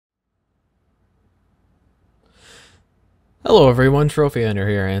Hello everyone, Trophy Hunter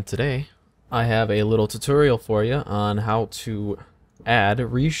here, and today I have a little tutorial for you on how to add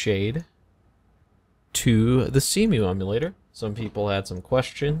Reshade to the Cemu emulator. Some people had some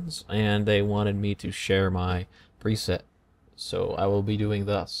questions and they wanted me to share my preset, so I will be doing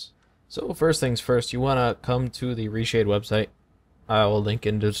thus. So first things first, you want to come to the Reshade website. I'll link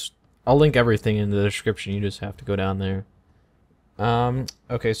everything in the description. You just have to go down there.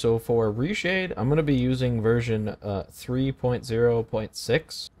 Okay, so for Reshade, I'm going to be using version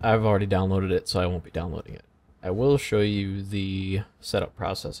 3.0.6. I've already downloaded it, so I won't be downloading it. I will show you the setup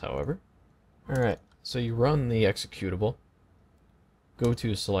process, however. Alright, so you run the executable. Go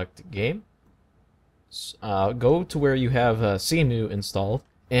to select game. Go to where you have Cemu installed,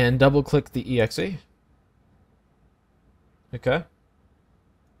 and double-click the exe. Okay.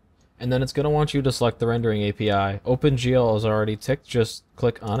 And then it's going to want you to select the rendering API. OpenGL is already ticked, just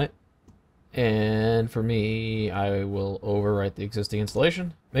click on it. And for me, I will overwrite the existing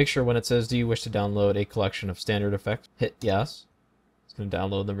installation. Make sure when it says, do you wish to download a collection of standard effects, hit yes. It's going to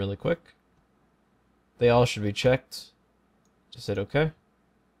download them really quick. They all should be checked. Just hit OK.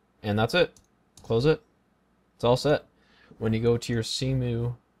 And that's it. Close it. It's all set. When you go to your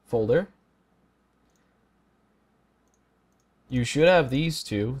Cemu folder, you should have these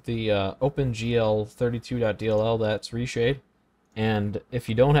two, the OpenGL32.dll, that's Reshade, and if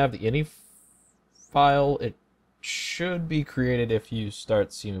you don't have the ini file, it should be created if you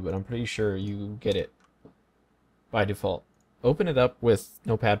start Cemu, but I'm pretty sure you get it by default. Open it up with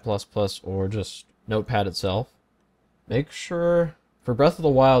Notepad++ or just Notepad itself. Make sure, for Breath of the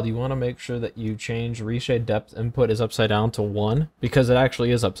Wild, you want to make sure that you change Reshade depth input is upside down to 1, because it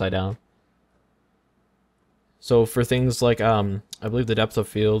actually is upside down. So for things like, I believe the depth of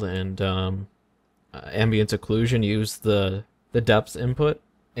field and ambient occlusion, use the depth input,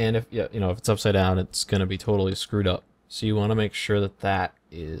 and if if it's upside down, it's going to be totally screwed up. So you want to make sure that that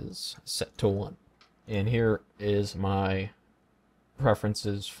is set to 1. And here is my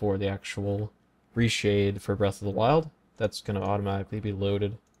preferences for the actual Reshade for Breath of the Wild. That's going to automatically be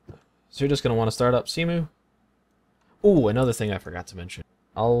loaded. So you're just going to want to start up Cemu. Oh, another thing I forgot to mention.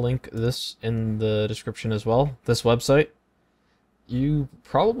 I'll link this in the description as well, this website. You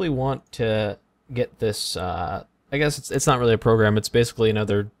probably want to get this, I guess it's not really a program, it's basically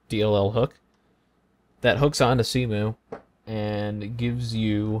another DLL hook that hooks onto Cemu and gives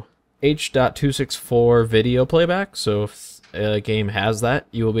you H.264 video playback, so if a game has that,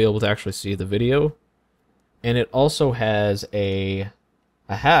 you will be able to actually see the video. And it also has a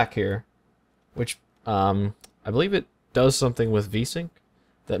hack here, which I believe it does something with VSync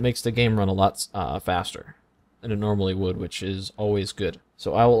that makes the game run a lot faster than it normally would, which is always good.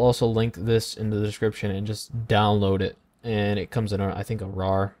 So I will also link this in the description and just download it. And it comes in, I think, a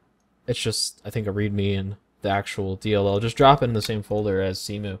RAR. It's just, I think, a README and the actual DLL. Just drop it in the same folder as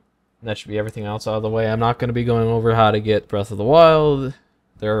Cemu. And that should be everything else out of the way. I'm not going to be going over how to get Breath of the Wild.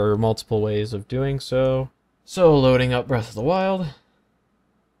 There are multiple ways of doing so. So loading up Breath of the Wild.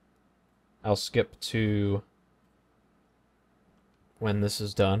 I'll skip to when this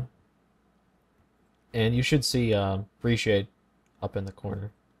is done, and you should see Reshade up in the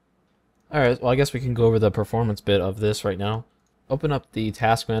corner. Alright, well I guess we can go over the performance bit of this right now. Open up the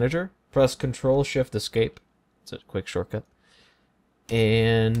task manager, press Ctrl-Shift-Escape, it's a quick shortcut,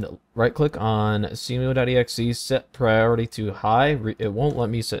 and right click on Cemu.exe, set priority to high. It won't let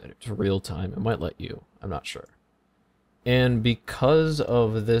me set it to real time, it might let you, I'm not sure. And because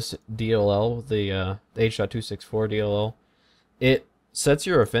of this DLL, the H.264 DLL, it sets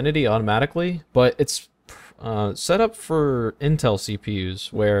your affinity automatically, but it's set up for Intel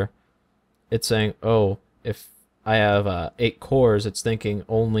CPUs where it's saying, oh, if I have 8 cores, it's thinking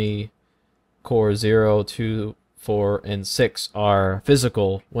only core 0, 2, 4, and 6 are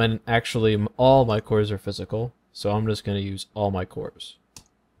physical, when actually all my cores are physical. So I'm just going to use all my cores.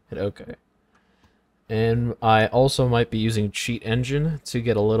 Hit OK. And I also might be using Cheat Engine to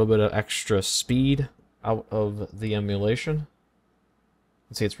get a little bit of extra speed out of the emulation.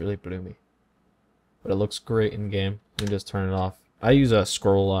 See, it's really bloomy, but it looks great in game. You can just turn it off. I use a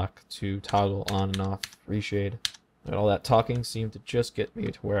scroll lock to toggle on and off Reshade. And all that talking seemed to just get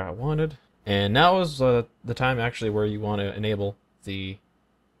me to where I wanted. And now is the time actually where you want to enable the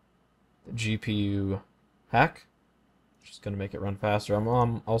GPU hack. Just going to make it run faster. I'm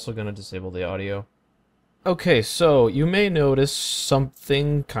also going to disable the audio. Okay, so you may notice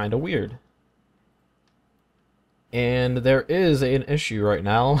something kind of weird. And there is an issue right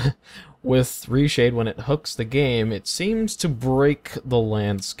now with Reshade. When it hooks the game, it seems to break the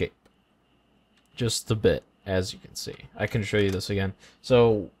landscape just a bit, as you can see. I can show you this again.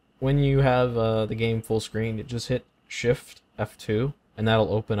 So when you have the game full screen, you just hit Shift F2, and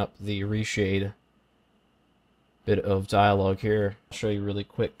that'll open up the Reshade bit of dialogue here. I'll show you really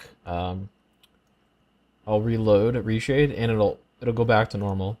quick. I'll reload Reshade, and it'll go back to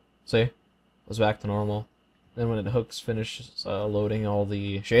normal. See? It goes back to normal. Then when it finishes loading all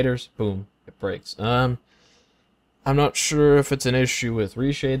the shaders, boom, it breaks. I'm not sure if it's an issue with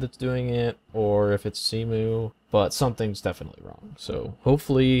Reshade that's doing it, or if it's Cemu, but something's definitely wrong. So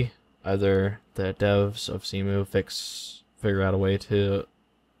hopefully either the devs of Cemu figure out a way to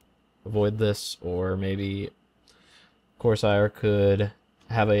avoid this, or maybe Corsair could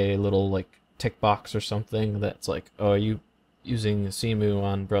have a little like tick box or something that's like, oh, are you using Cemu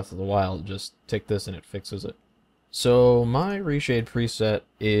on Breath of the Wild? Just tick this and it fixes it. So my Reshade preset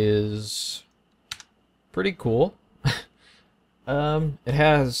is pretty cool. It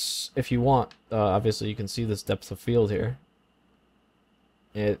has, if you want, obviously you can see this depth of field here.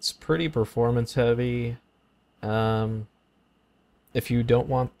 It's pretty performance heavy. If you don't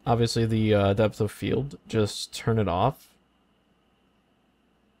want, obviously, the depth of field, just turn it off.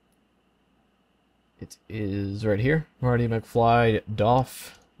 It is right here. Marty McFly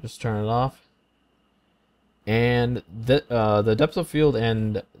Doff. Just turn it off. And the depth of field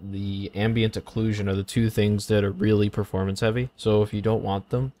and the ambient occlusion are the two things that are really performance heavy. So if you don't want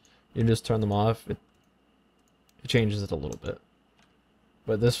them, you just turn them off. It changes it a little bit.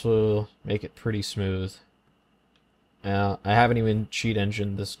 But this will make it pretty smooth. I haven't even cheat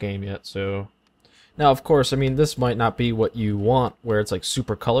engined this game yet, so... Now, of course, I mean, this might not be what you want, where it's like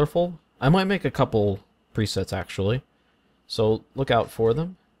super colorful. I might make a couple presets, actually. So look out for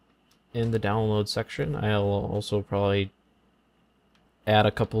them in the download section. I'll also probably add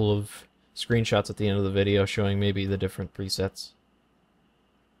a couple of screenshots at the end of the video showing maybe the different presets.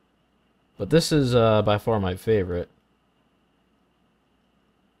 But this is by far my favorite.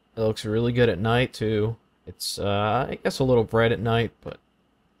 It looks really good at night, too. It's, I guess, a little bright at night, but...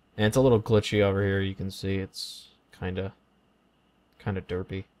 And it's a little glitchy over here, you can see. It's kinda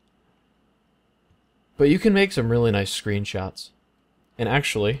derpy. But you can make some really nice screenshots. And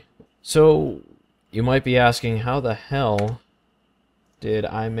actually, so you might be asking, how the hell did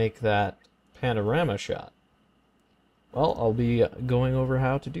I make that panorama shot? Well, I'll be going over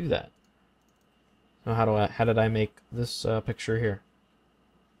how to do that. So how did I make this picture here?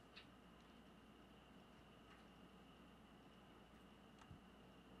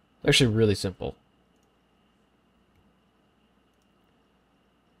 Actually really simple.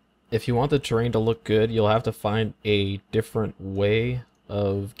 If you want the terrain to look good, you'll have to find a different way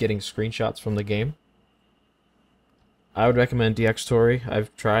of getting screenshots from the game. I would recommend DxTory.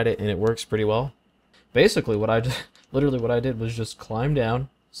 I've tried it and it works pretty well. Basically literally what I did was just climb down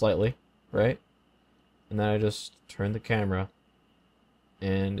slightly, right? And then I just turned the camera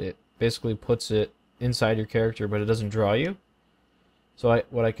and it basically puts it inside your character, but it doesn't draw you. So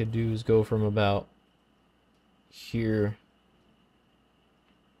what I could do is go from about here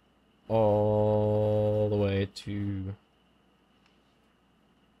all the way to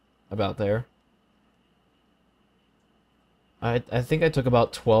about there. I think I took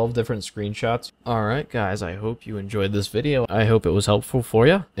about 12 different screenshots. Alright guys, I hope you enjoyed this video. I hope it was helpful for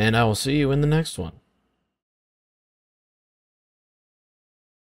you, and I will see you in the next one.